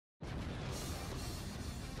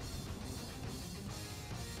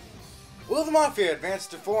Will the Mafia advance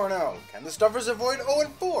to 4-0? Can the Stuffers avoid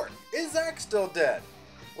 0-4? Is Zach still dead?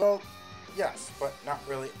 Well, yes, but not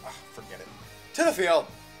really. Ugh, forget it. To the field!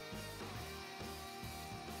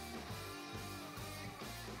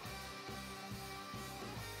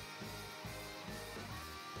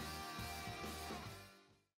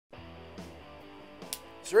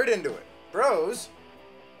 Straight into it. Bros,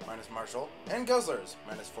 minus Marshall, and Guzzlers,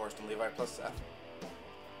 minus Forrest and Levi plus Seth.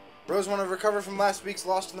 Bros want to recover from last week's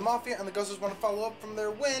loss to the Mafia, and the Guzzlers want to follow up from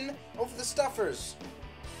their win over the Stuffers.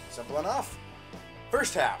 Simple enough.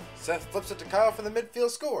 First half, Seth flips it to Kyle for the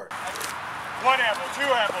midfield score. 1 apple, 2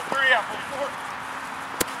 apple, 3 apple, 4.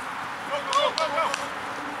 Go, go, go, go, go.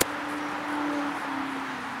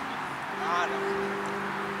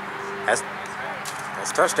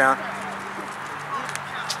 That's touchdown.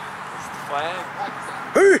 Flag.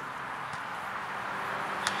 Hey!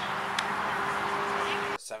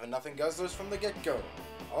 7-0 Guzzlers from the get-go.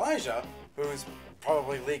 Elijah, who's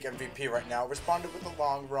probably league MVP right now, responded with a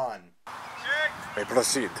long run. May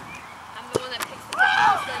proceed. I'm the one that picks the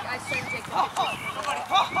pictures, like I started taking pictures.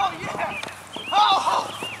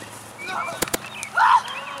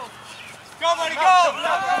 Go, buddy, go!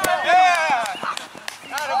 Yeah!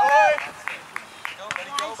 Attaboy! Go,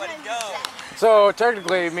 buddy, go, buddy, go! So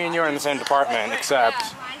technically, me and you are in the same department, except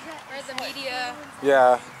Where's the media?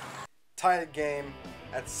 yeah. Tied game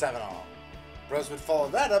at 7-all. Bros would follow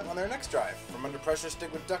that up on their next drive. From under pressure,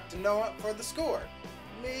 Stig would duck to Noah for the score.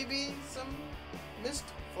 Maybe some missed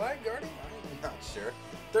flag guarding? I'm not sure.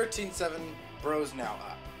 13-7, Bros now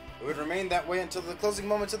up. It would remain that way until the closing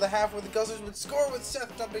moments of the half where the Guzzlers would score with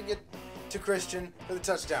Seth dumping it to Christian for the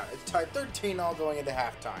touchdown. It's tied 13-all going into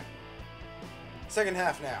halftime. Second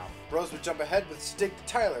half now. Bros would jump ahead with Stig to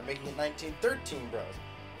Tyler, making it 19-13 Bros.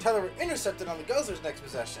 Tyler were intercepted on the Guzzlers' next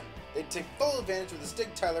possession. They'd take full advantage with the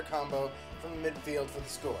Stig-Tyler combo from midfield for the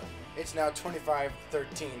score. It's now 25-13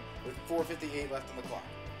 with 4:58 left on the clock.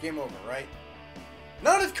 Game over, right?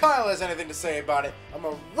 Not if Kyle has anything to say about it. A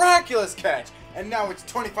miraculous catch, and now it's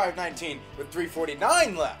 25-19 with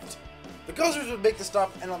 3:49 left. The Guzzlers would make the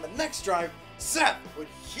stop, and on the next drive, Seth would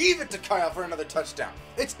heave it to Kyle for another touchdown.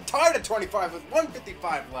 It's tied at 25 with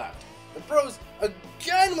 1:55 left. The Bros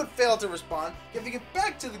again would fail to respond, giving it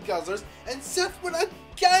back to the Guzzlers, and Seth would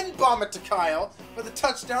again bomb it to Kyle for the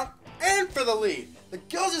touchdown and for the lead. The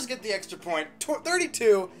Guzzlers get the extra point,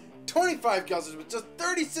 32-25 Guzzlers with just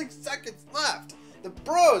 36 seconds left. The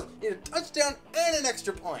Bros need a touchdown and an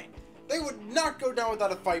extra point. They would not go down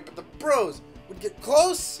without a fight, but the Bros would get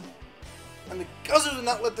close, and the Guzzlers would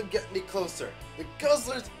not let them get any closer. The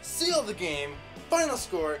Guzzlers seal the game. Final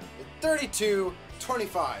score is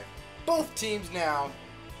 32-25. Both teams now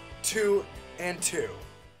 2-2.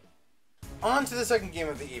 On to the second game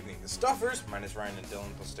of the evening. The Stuffers, minus Ryan and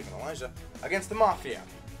Dylan plus Stig and Elijah, against the Mafia.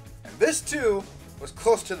 And this too was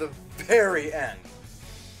close to the very end.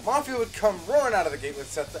 Mafia would come roaring out of the gate with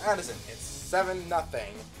Seth to Addison. It's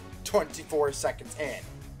 7-0, 24 seconds in.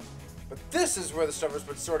 But this is where the Stuffers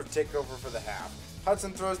would sort of take over for the half.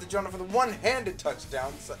 Hudson throws to Jonah for the one-handed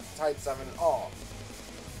touchdown, tied 7-all.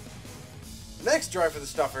 Next drive for the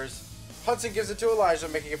Stuffers, Hudson gives it to Elijah,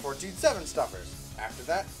 making it 14-7 Stuffers. After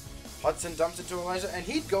that, Hudson dumps it to Elijah, and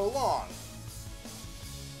he'd go long.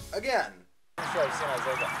 Again.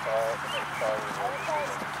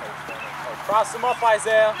 Cross him up,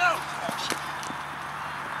 Isaiah.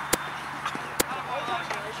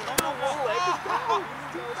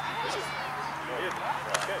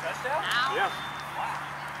 Yeah.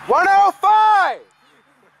 105!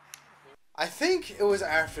 I think it was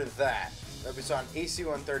after that we saw an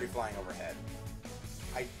AC-130 flying overhead.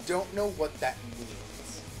 I don't know what that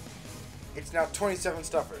means. It's now 27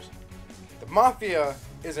 Stuffers. The Mafia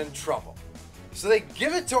is in trouble. So they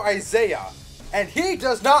give it to Isaiah, and he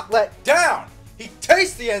does not let down. He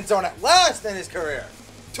tastes the end zone at last in his career.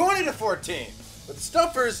 20-14. But the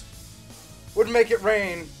Stuffers would make it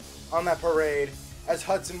rain on that parade as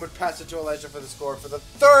Hudson would pass it to Elijah for the score for the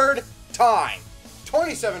third time.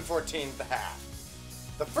 27-14 at the half.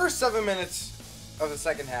 The first 7 minutes of the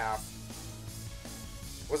second half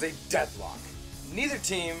was a deadlock. Neither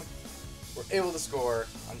team were able to score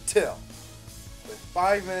until, with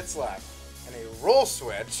 5 minutes left and a roll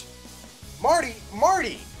switch, Marty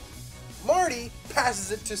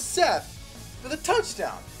passes it to Seth for the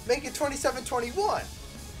touchdown, making it 27-21.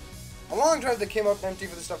 A long drive that came up empty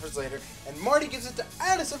for the Stuffers later, and Marty gives it to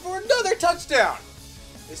Addison for another touchdown.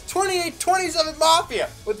 It's 28-27 Mafia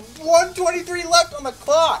with 1:23 left on the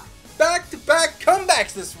clock. Back-to-back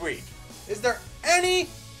comebacks this week. Is there any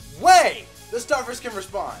way the Stuffers can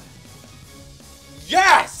respond?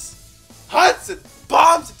 Yes! Hudson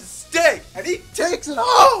bombs it to Stig, and he takes it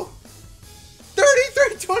home!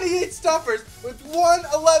 28 Stuffers with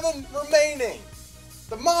 1:11 remaining.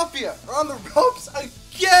 The Mafia are on the ropes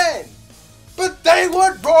again, but they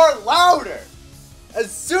would roar louder. As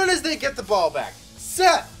soon as they get the ball back,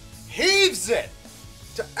 Seth heaves it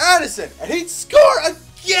to Addison, and he'd score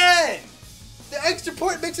again. The extra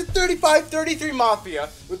point makes it 35-33 Mafia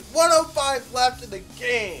with 1:05 left in the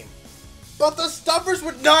game. But the Stuffers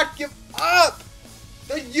would not give up.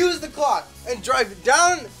 They'd use the clock and drive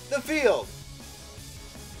down the field,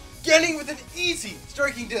 getting within easy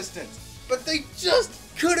striking distance. But they just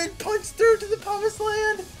couldn't punch through to the promised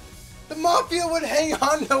land. The Mafia would hang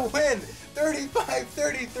on to win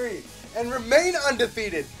 35-33 and remain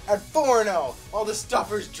undefeated at 4-0 while the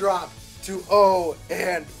Stuffers drop to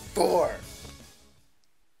 0-4.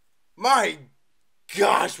 My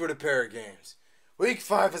gosh, what a pair of games. Week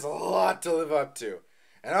 5 has a lot to live up to,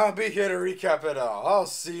 and I'll be here to recap it all. I'll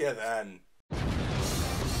see you then.